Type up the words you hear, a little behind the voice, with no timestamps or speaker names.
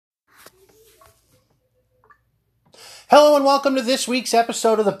Hello and welcome to this week's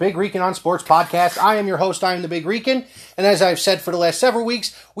episode of the Big Rican on Sports podcast. I am your host, I am the Big Rican, and as I've said for the last several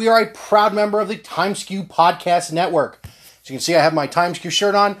weeks, we are a proud member of the TimeSkew Podcast Network. As you can see, I have my TimeSkew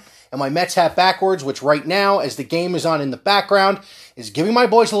shirt on and my Mets hat backwards, which right now, as the game is on in the background, is giving my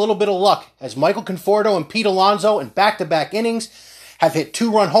boys a little bit of luck, as Michael Conforto and Pete Alonso in back-to-back innings have hit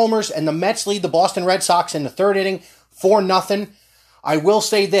 2-run homers, and the Mets lead the Boston Red Sox in the third inning 4-0. I will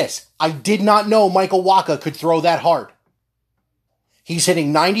say this, I did not know Michael Wacha could throw that hard. He's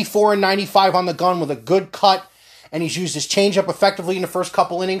hitting 94 and 95 on the gun with a good cut, and he's used his changeup effectively in the first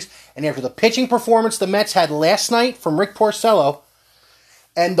couple innings. And after the pitching performance the Mets had last night from Rick Porcello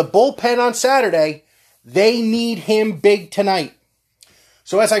and the bullpen on Saturday, they need him big tonight.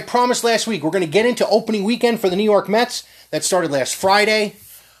 So as I promised last week, we're going to get into opening weekend for the New York Mets. That started last Friday.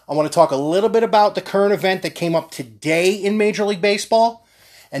 I want to talk a little bit about the current event that came up today in Major League Baseball.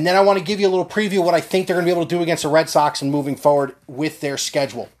 And then I want to give you a little preview of what I think they're going to be able to do against the Red Sox and moving forward with their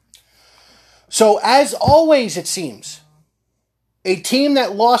schedule. So, as always, it seems, a team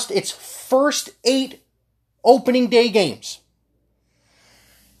that lost its first 8 opening day games.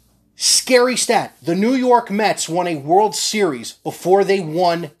 Scary stat. The New York Mets won a World Series before they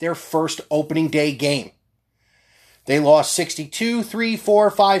won their first opening day game. They lost 62, 3,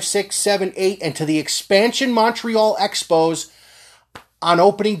 4, 5, 6, 7, 8, and to the expansion Montreal Expos on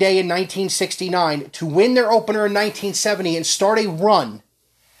opening day in 1969 to win their opener in 1970 and start a run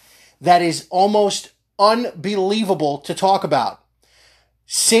that is almost unbelievable to talk about.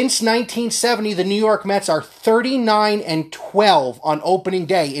 Since 1970, the New York Mets are 39 and 12 on opening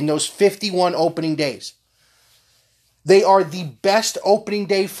day in those 51 opening days. They are the best opening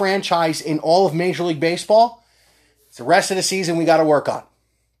day franchise in all of Major League Baseball. It's the rest of the season we got to work on.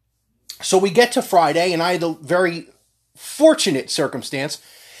 So we get to Friday, and I had a very fortunate circumstance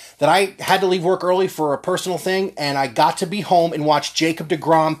that I had to leave work early for a personal thing, and I got to be home and watch Jacob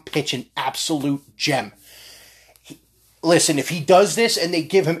deGrom pitch an absolute gem. Listen, if he does this and they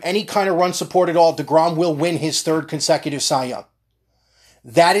give him any kind of run support at all, deGrom will win his 3rd consecutive Cy Young.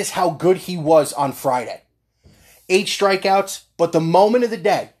 That is how good he was on Friday. 8 strikeouts, but the moment of the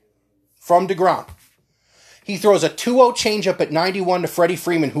day from deGrom, he throws a 2-0 changeup at 91 to Freddie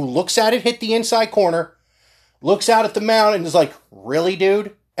Freeman, who looks at it, hit the inside corner, looks out at the mound and is like, really,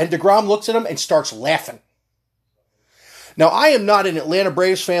 dude? And deGrom looks at him and starts laughing. Now, I am not an Atlanta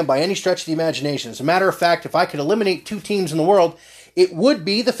Braves fan by any stretch of the imagination. As a matter of fact, if I could eliminate 2 teams in the world, it would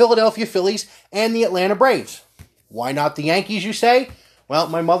be the Philadelphia Phillies and the Atlanta Braves. Why not the Yankees, you say? Well,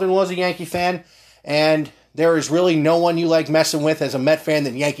 my mother-in-law's a Yankee fan, and there is really no one you like messing with as a Met fan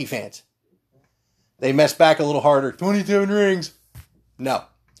than Yankee fans. They mess back a little harder. 27 rings. No.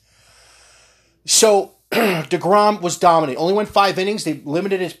 So, deGrom was dominant. Only went 5 innings. They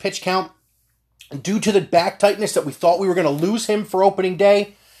limited his pitch count due to the back tightness that we thought we were going to lose him for opening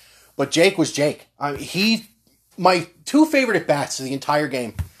day. But Jake was Jake. My 2 favorite at-bats of the entire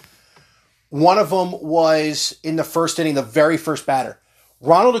game. One of them was in the first inning, the very first batter.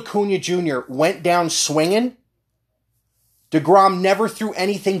 Ronald Acuna Jr. went down swinging. deGrom never threw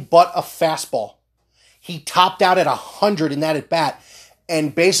anything but a fastball. He topped out at 100 in that at-bat.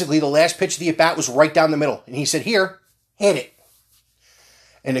 And basically, the last pitch of the at-bat was right down the middle. And he said, here, hit it.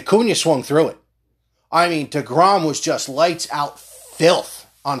 And Acuna swung through it. I mean, deGrom was just lights out filth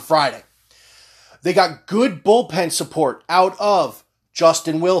on Friday. They got good bullpen support out of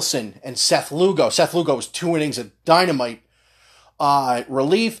Justin Wilson and Seth Lugo. Seth Lugo was 2 innings of dynamite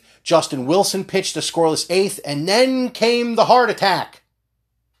relief. Justin Wilson pitched a scoreless 8th. And then came the heart attack.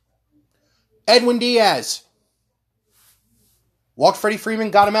 Edwin Diaz walked Freddie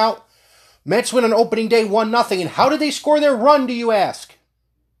Freeman, got him out. Mets win on opening day 1-0. And how did they score their run, do you ask?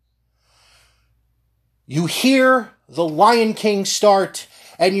 You hear the Lion King start,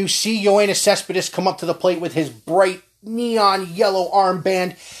 and you see Yoenis Cespedes come up to the plate with his bright neon yellow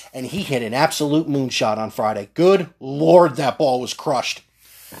armband, and he hit an absolute moonshot on Friday. Good Lord, that ball was crushed.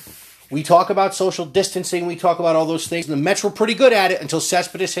 We talk about social distancing, we talk about all those things, and the Mets were pretty good at it until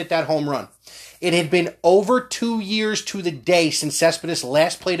Cespedes hit that home run. It had been over 2 years to the day since Cespedes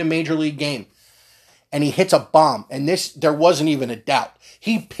last played a Major League game. And he hits a bomb. And there wasn't even a doubt.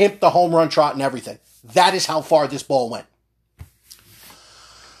 He pimped the home run trot and everything. That is how far this ball went.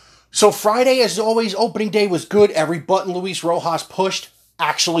 So Friday, as always, opening day was good. Every button Luis Rojas pushed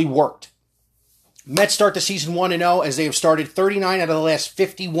actually worked. Mets start the season 1-0 as they have started 39 out of the last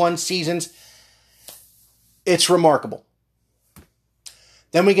 51 seasons. It's remarkable.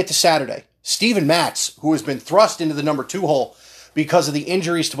 Then we get to Saturday. Steven Matz, who has been thrust into the number 2 hole because of the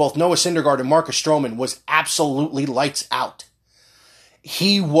injuries to both Noah Syndergaard and Marcus Stroman, was absolutely lights out.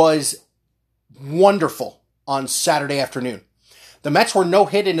 He was wonderful on Saturday afternoon. The Mets were no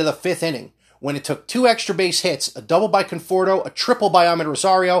hit into the fifth inning when it took 2 extra base hits, a double by Conforto, a triple by Ahmed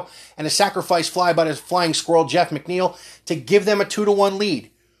Rosario, and a sacrifice fly by the flying squirrel Jeff McNeil to give them a 2-1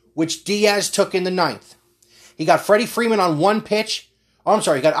 lead, which Diaz took in the ninth. He got Freddie Freeman on one pitch. Oh, I'm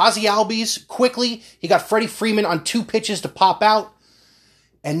sorry, he got Ozzie Albies quickly. He got Freddie Freeman on 2 pitches to pop out.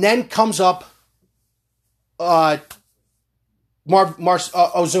 And then comes up Ozuna.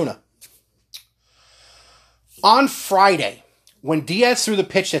 On Friday, when Diaz threw the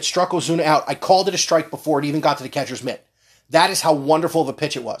pitch that struck Ozuna out, I called it a strike before it even got to the catcher's mitt. That is how wonderful of a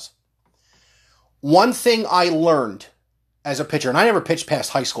pitch it was. One thing I learned as a pitcher, and I never pitched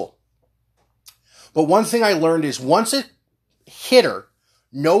past high school, but one thing I learned is once a hitter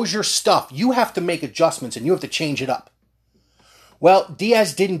knows your stuff, you have to make adjustments and you have to change it up. Well,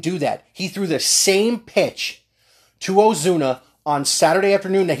 Diaz didn't do that. He threw the same pitch to Ozuna on Saturday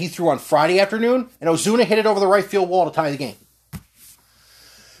afternoon that he threw on Friday afternoon, and Ozuna hit it over the right field wall to tie the game.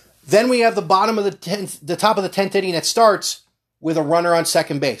 Then we have the top of the 10th inning that starts with a runner on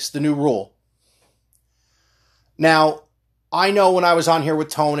second base, the new rule. Now, I know when I was on here with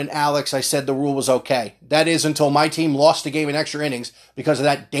Tone and Alex, I said the rule was okay. That is until my team lost the game in extra innings because of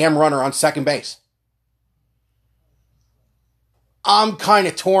that damn runner on second base. I'm kind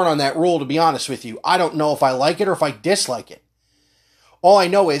of torn on that rule, to be honest with you. I don't know if I like it or if I dislike it. All I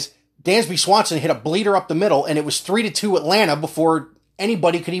know is Dansby Swanson hit a bleeder up the middle, and it was 3-2 Atlanta before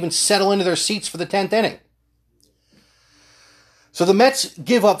anybody could even settle into their seats for the 10th inning. So the Mets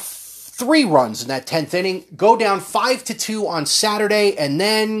give up 3 runs in that 10th inning, go down 5-2 on Saturday, and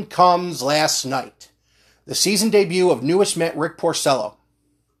then comes last night. The season debut of newest Met Rick Porcello.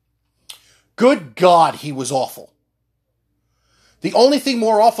 Good God, he was awful. The only thing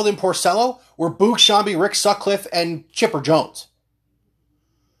more awful than Porcello were Boog Sciambi, Rick Sutcliffe, and Chipper Jones.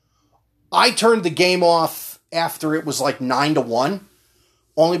 I turned the game off after it was like 9-1,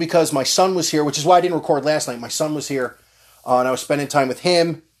 only because my son was here, which is why I didn't record last night. My son was here, and I was spending time with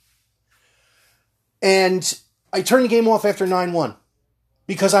him. And I turned the game off after 9-1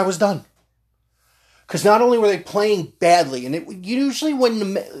 because I was done. Because not only were they playing badly, and usually when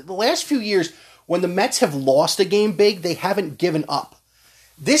the last few years, when the Mets have lost a game big, they haven't given up.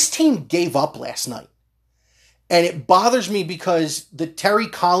 This team gave up last night. And it bothers me because the Terry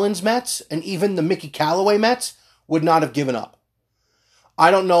Collins Mets and even the Mickey Callaway Mets would not have given up.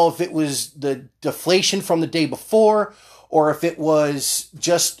 I don't know if it was the deflation from the day before or if it was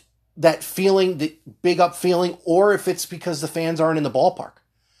just that feeling, the big up feeling, or if it's because the fans aren't in the ballpark.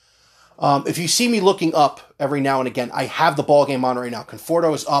 If you see me looking up every now and again, I have the ball game on right now.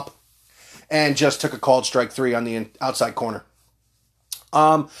 Conforto is up and just took a called strike 3 on the outside corner.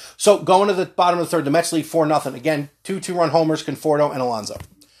 So going to the bottom of the third, the Mets lead 4-0. Again, 2 2-run homers, Conforto and Alonso.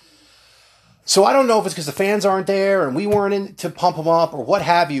 So I don't know if it's because the fans aren't there and we weren't in to pump them up or what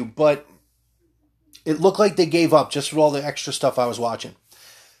have you, but it looked like they gave up just with all the extra stuff I was watching.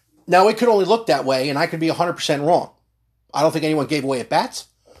 Now, it could only look that way, and I could be 100% wrong. I don't think anyone gave away at bats.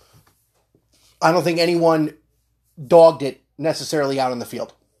 I don't think anyone dogged it necessarily out on the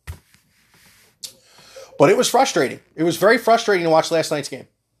field. But it was frustrating. It was very frustrating to watch last night's game.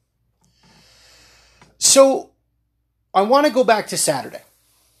 So, I want to go back to Saturday.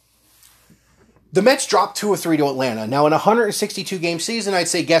 The Mets dropped 2-3 to Atlanta. Now, in a 162-game season, I'd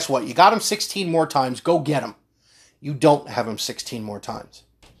say, guess what? You got them 16 more times. Go get them. You don't have them 16 more times.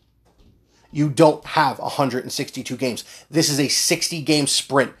 You don't have 162 games. This is a 60-game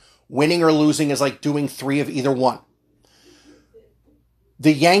sprint. Winning or losing is like doing 3 of either one.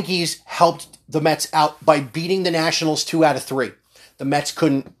 The Yankees helped the Mets out by beating the Nationals 2 out of 3. The Mets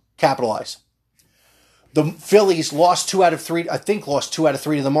couldn't capitalize. The Phillies lost 2 out of 3, I think lost 2 out of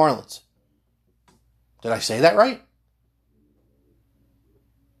 3 to the Marlins. Did I say that right?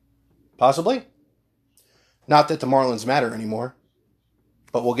 Possibly. Not that the Marlins matter anymore,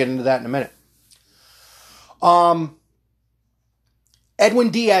 but we'll get into that in a minute. Edwin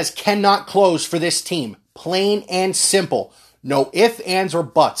Diaz cannot close for this team. Plain and simple. No ifs, ands, or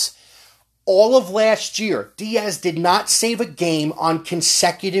buts. All of last year, Diaz did not save a game on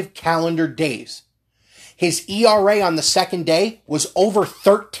consecutive calendar days. His ERA on the second day was over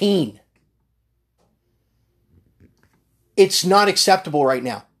 13. It's not acceptable right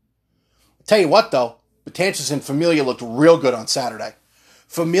now. I'll tell you what, though. Betances and Familia looked real good on Saturday.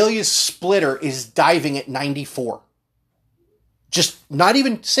 Familia's splitter is diving at 94. Just not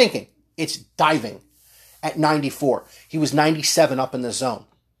even sinking. It's diving at 94. He was 97 up in the zone.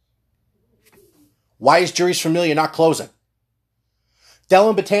 Why is Jeurys Familia not closing?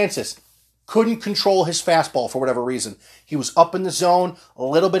 Dellin Betances couldn't control his fastball for whatever reason. He was up in the zone, a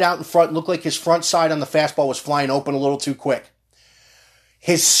little bit out in front, looked like his front side on the fastball was flying open a little too quick.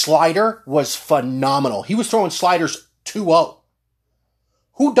 His slider was phenomenal. He was throwing sliders 2-0.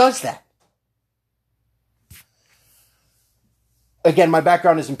 Who does that? Again, my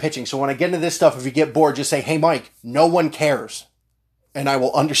background is in pitching, so when I get into this stuff, if you get bored, just say, hey, Mike, no one cares. And I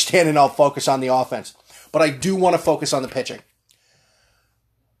will understand and I'll focus on the offense. But I do want to focus on the pitching.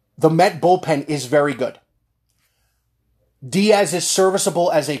 The Met bullpen is very good. Diaz is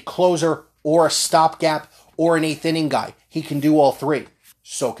serviceable as a closer or a stopgap or an eighth inning guy. He can do all three.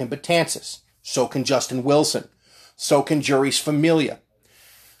 So can Betances. So can Justin Wilson. So can Jeurys Familia.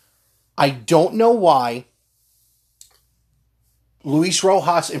 I don't know why Luis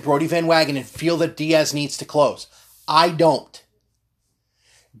Rojas and Brody Van Wagenen feel that Diaz needs to close. I don't.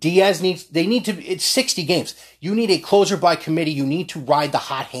 It's 60 games. You need a closer by committee. You need to ride the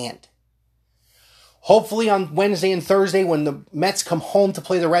hot hand. Hopefully on Wednesday and Thursday when the Mets come home to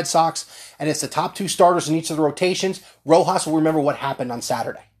play the Red Sox and it's the top two starters in each of the rotations, Rojas will remember what happened on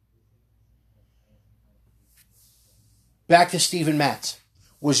Saturday. Back to Steven Matz.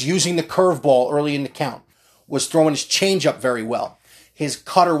 Was using the curveball early in the count. Was throwing his changeup very well. His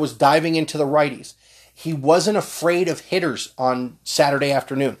cutter was diving into the righties. He wasn't afraid of hitters on Saturday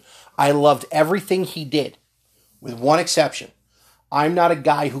afternoon. I loved everything he did, with one exception. I'm not a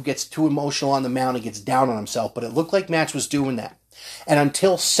guy who gets too emotional on the mound and gets down on himself, but it looked like Matz was doing that. And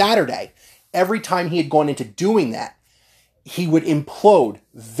until Saturday, every time he had gone into doing that, he would implode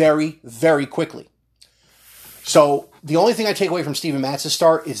very, very quickly. So the only thing I take away from Steven Matz's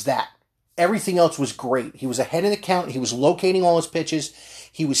start is that. Everything else was great. He was ahead in the count. He was locating all his pitches.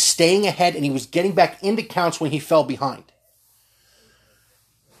 He was staying ahead, and he was getting back into counts when he fell behind.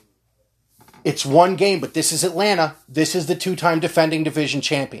 It's one game, but this is Atlanta. This is the two-time defending division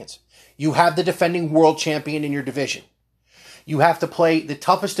champions. You have the defending world champion in your division. You have to play the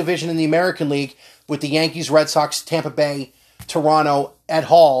toughest division in the American League with the Yankees, Red Sox, Tampa Bay, Toronto,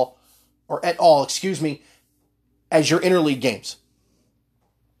 et al., as your interleague games.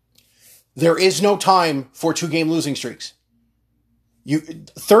 There is no time for two-game losing streaks.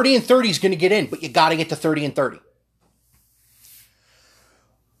 30-30 is going to get in, but you got to get to 30-30.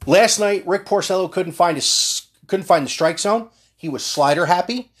 Last night, Rick Porcello couldn't find the strike zone. He was slider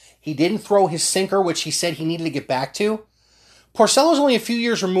happy. He didn't throw his sinker, which he said he needed to get back to. Porcello's only a few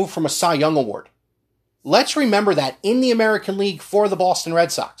years removed from a Cy Young Award. Let's remember that in the American League for the Boston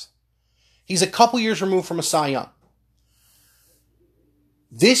Red Sox. He's a couple years removed from a Cy Young.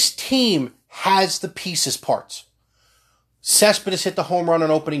 This team has the pieces parts. Cespedes hit the home run on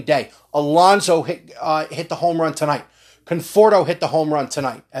opening day. Alonso hit the home run tonight. Conforto hit the home run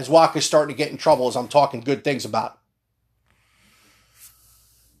tonight, as Walker's starting to get in trouble as I'm talking good things about.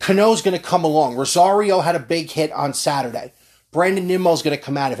 Cano's going to come along. Rosario had a big hit on Saturday. Brandon Nimmo's going to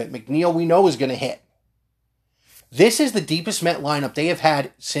come out of it. McNeil, we know, is going to hit. This is the deepest Met lineup they have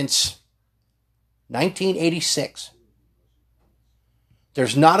had since 1986.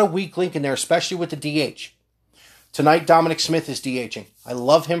 There's not a weak link in there, especially with the DH. Tonight, Dominic Smith is DHing. I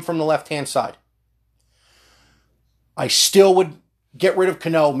love him from the left-hand side. I still would get rid of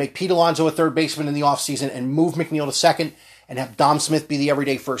Cano, make Pete Alonso a third baseman in the offseason, and move McNeil to second, and have Dom Smith be the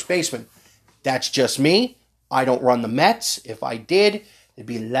everyday first baseman. That's just me. I don't run the Mets. If I did, there'd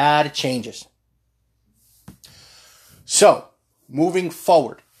be a lot of changes. So, moving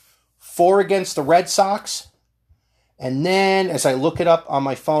forward. 4 against the Red Sox. And then, as I look it up on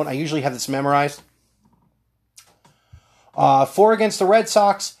my phone, I usually have this memorized. 4 against the Red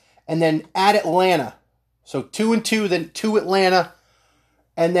Sox, and then at Atlanta. So 2-2, then 2 Atlanta,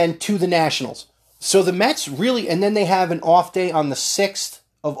 and then 2 the Nationals. So the Mets really, and then they have an off day on the 6th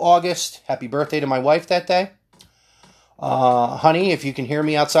of August. Happy birthday to my wife that day. Honey, if you can hear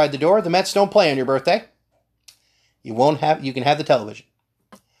me outside the door, the Mets don't play on your birthday. You can have the television.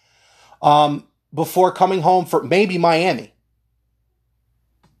 Before coming home for maybe Miami.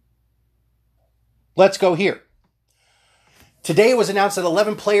 Let's go here. Today it was announced that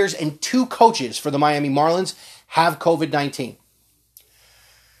 11 players and 2 coaches for the Miami Marlins have COVID-19.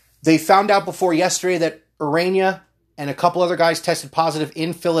 They found out before yesterday that Urania and a couple other guys tested positive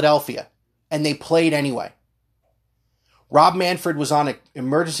in Philadelphia, and they played anyway. Rob Manfred was on an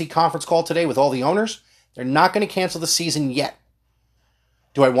emergency conference call today with all the owners. They're not going to cancel the season yet.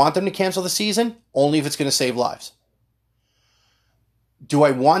 Do I want them to cancel the season? Only if it's going to save lives. Do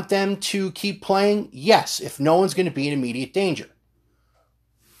I want them to keep playing? Yes, if no one's going to be in immediate danger.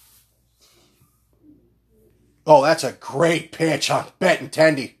 Oh, that's a great pitch on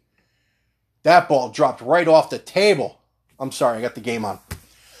Benintendi. That ball dropped right off the table. I'm sorry, I got the game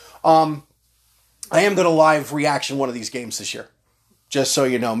on. I am going to live reaction one of these games this year. Just so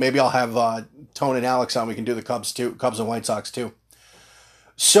you know. Maybe I'll have Tone and Alex on. We can do the Cubs too. Cubs and White Sox too.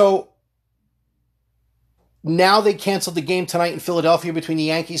 So now they canceled the game tonight in Philadelphia between the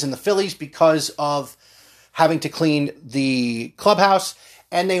Yankees and the Phillies because of having to clean the clubhouse.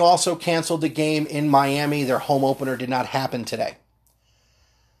 And they also canceled the game in Miami. Their home opener did not happen today.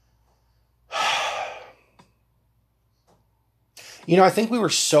 You know, I think we were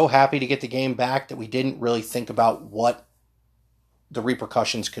so happy to get the game back that we didn't really think about what the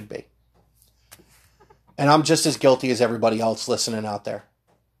repercussions could be. And I'm just as guilty as everybody else listening out there.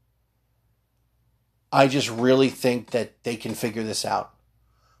 I just really think that they can figure this out.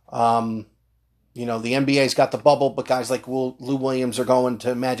 You know, the NBA's got the bubble, but guys like Lou Williams are going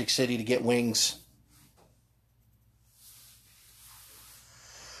to Magic City to get wings.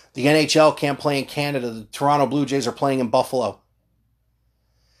 The NHL can't play in Canada. The Toronto Blue Jays are playing in Buffalo.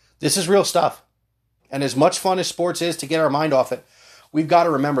 This is real stuff. And as much fun as sports is to get our mind off it, we've got to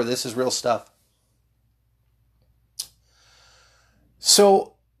remember this is real stuff.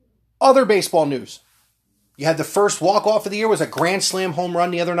 So, other baseball news. You had the first walk-off of the year, was a grand slam home run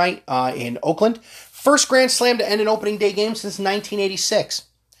the other night in Oakland. First grand slam to end an opening day game since 1986.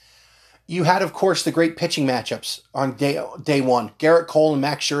 You had, of course, the great pitching matchups on day one. Garrett Cole and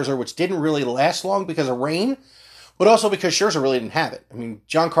Max Scherzer, which didn't really last long because of rain, but also because Scherzer really didn't have it. I mean,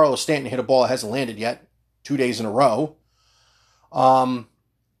 Giancarlo Stanton hit a ball that hasn't landed yet, 2 days in a row. You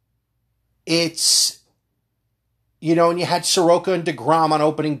know, and you had Soroka and DeGrom on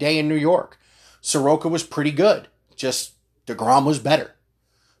opening day in New York. Soroka was pretty good. Just DeGrom was better.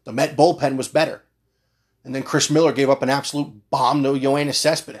 The Met bullpen was better. And then Chris Miller gave up an absolute bomb to Yoenis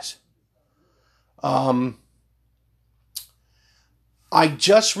Cespedes. I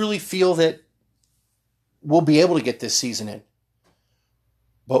just really feel that we'll be able to get this season in.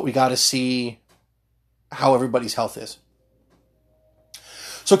 But we got to see how everybody's health is.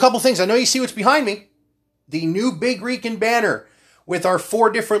 So a couple things. I know you see what's behind me. The new Big Rican banner with our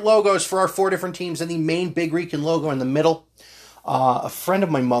 4 different logos for our 4 different teams and the main Big Rican logo in the middle. A friend of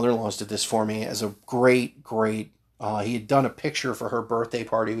my mother-in-law's did this for me as a great, he had done a picture for her birthday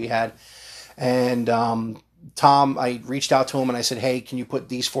party we had. And Tom, I reached out to him and I said, hey, can you put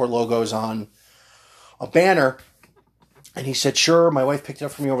these 4 logos on a banner? And he said, sure. My wife picked it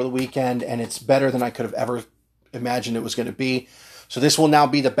up for me over the weekend and it's better than I could have ever imagined it was going to be. So this will now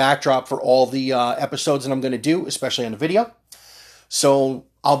be the backdrop for all the episodes that I'm going to do, especially on the video. So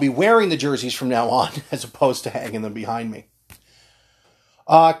I'll be wearing the jerseys from now on as opposed to hanging them behind me.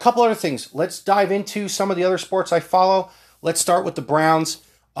 A couple other things. Let's dive into some of the other sports I follow. Let's start with the Browns,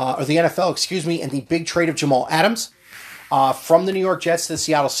 or the NFL, excuse me, and the big trade of Jamal Adams from the New York Jets to the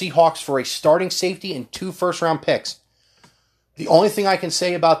Seattle Seahawks for a starting safety and 2 first-round picks. The only thing I can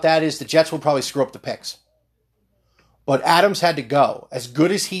say about that is the Jets will probably screw up the picks. But Adams had to go. As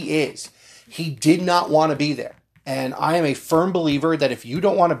good as he is, he did not want to be there. And I am a firm believer that if you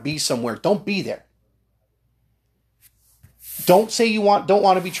don't want to be somewhere, don't be there. Don't say you don't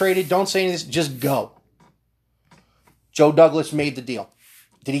want to be traded. Don't say this. Just go. Joe Douglas made the deal.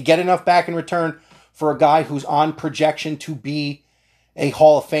 Did he get enough back in return for a guy who's on projection to be a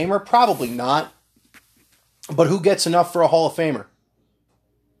Hall of Famer? Probably not. But who gets enough for a Hall of Famer?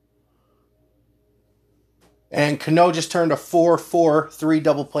 And Cano just turned a 4-4-3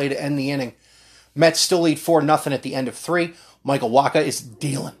 double play to end the inning. Mets still lead 4-0 at the end of 3. Michael Wacha is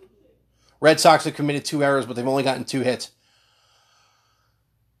dealing. Red Sox have committed 2 errors, but they've only gotten 2 hits.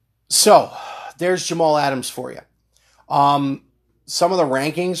 So, there's Jamal Adams for you. Some of the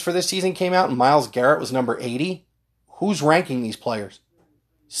rankings for this season came out, and Myles Garrett was number 80. Who's ranking these players?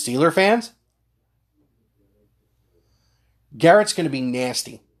 Steeler fans? Garrett's going to be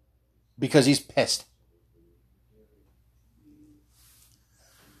nasty because he's pissed.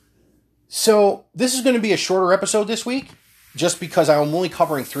 So, this is going to be a shorter episode this week, just because I'm only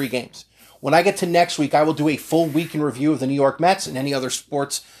covering 3 games. When I get to next week, I will do a full week in review of the New York Mets and any other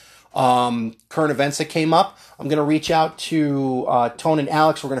sports current events that came up. I'm going to reach out to Tone and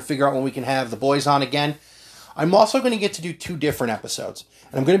Alex. We're going to figure out when we can have the boys on again. I'm also going to get to do 2 different episodes.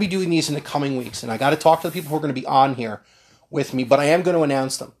 And I'm going to be doing these in the coming weeks. And I got to talk to the people who are going to be on here with me, but I am going to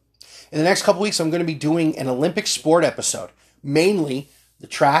announce them. In the next couple weeks, I'm going to be doing an Olympic sport episode, mainly the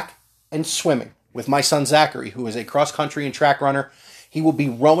track and swimming, with my son Zachary, who is a cross-country and track runner. He will be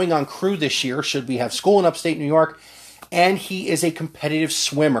rowing on crew this year, should we have school in upstate New York, and he is a competitive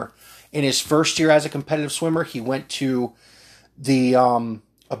swimmer. In his first year as a competitive swimmer, he went to the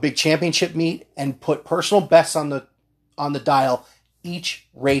a big championship meet and put personal bests on the dial each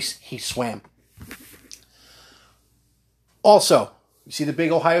race he swam. Also, you see the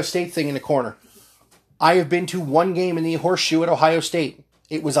big Ohio State thing in the corner. I have been to one game in the Horseshoe at Ohio State.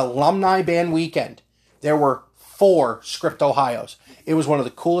 It was alumni band weekend. There were 4 Script Ohios. It was one of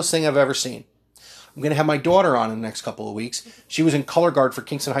the coolest things I've ever seen. I'm going to have my daughter on in the next couple of weeks. She was in color guard for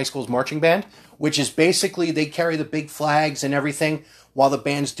Kingston High School's marching band, which is basically they carry the big flags and everything while the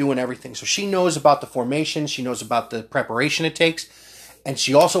band's doing everything. So she knows about the formation. She knows about the preparation it takes. And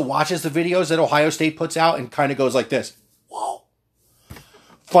she also watches the videos that Ohio State puts out and kind of goes like this. Whoa.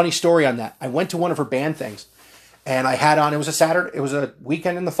 Funny story on that. I went to one of her band things and I had on, it was a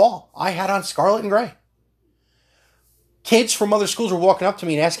weekend in the fall. I had on Scarlet and Gray. Kids from other schools were walking up to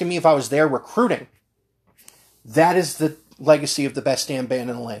me and asking me if I was there recruiting. That is the legacy of the best damn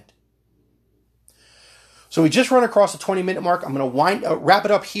band in the land. So we just run across the 20-minute mark. I'm going to wrap it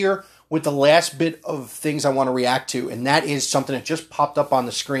up here with the last bit of things I want to react to, and that is something that just popped up on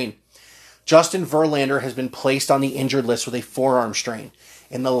the screen. Justin Verlander has been placed on the injured list with a forearm strain.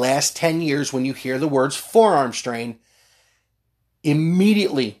 In the last 10 years, when you hear the words forearm strain,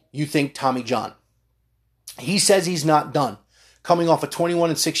 immediately you think Tommy John. He says he's not done. Coming off a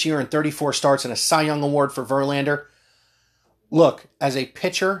 21-6 year and 34 starts and a Cy Young Award for Verlander. Look, as a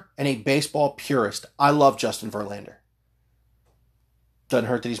pitcher and a baseball purist, I love Justin Verlander. Doesn't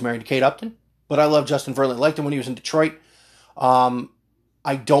hurt that he's married to Kate Upton, but I love Justin Verlander. I liked him when he was in Detroit.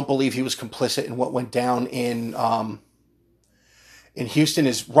 I don't believe he was complicit in what went down in Houston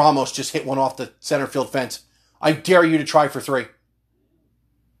as Ramos just hit one off the center field fence. I dare you to try for 3.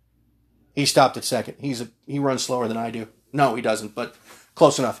 He stopped at second. He runs slower than I do. No, he doesn't, but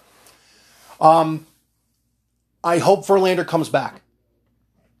close enough. I hope Verlander comes back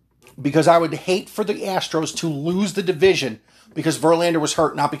because I would hate for the Astros to lose the division because Verlander was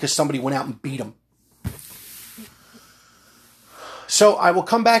hurt, not because somebody went out and beat him. So I will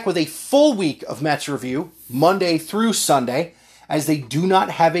come back with a full week of Mets review, Monday through Sunday, as they do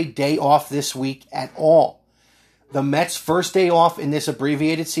not have a day off this week at all. The Mets' first day off in this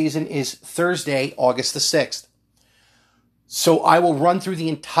abbreviated season is Thursday, August the 6th. So I will run through the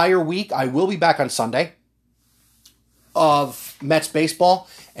entire week. I will be back on Sunday of Mets baseball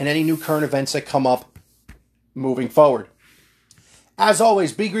and any new current events that come up moving forward. As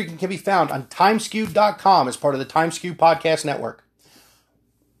always, Big Rican can be found on timeskewed.com as part of the Timeskewed Podcast Network.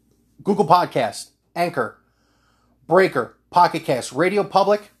 Google Podcast, Anchor, Breaker, Pocket Cast, Radio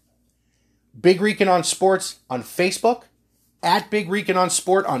Public, Big Rican on Sports on Facebook, at Big Rican on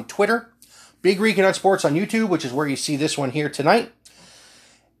Sport on Twitter, Big Rican on Sports on YouTube, which is where you see this one here tonight,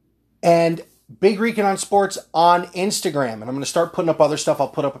 and Big Rican on Sports on Instagram. And I'm going to start putting up other stuff. I'll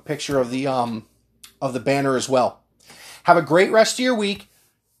put up a picture of the banner as well. Have a great rest of your week.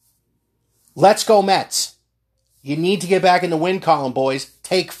 Let's go Mets. You need to get back in the win column, boys.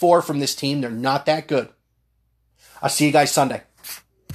 Take 4 from this team. They're not that good. I'll see you guys Sunday.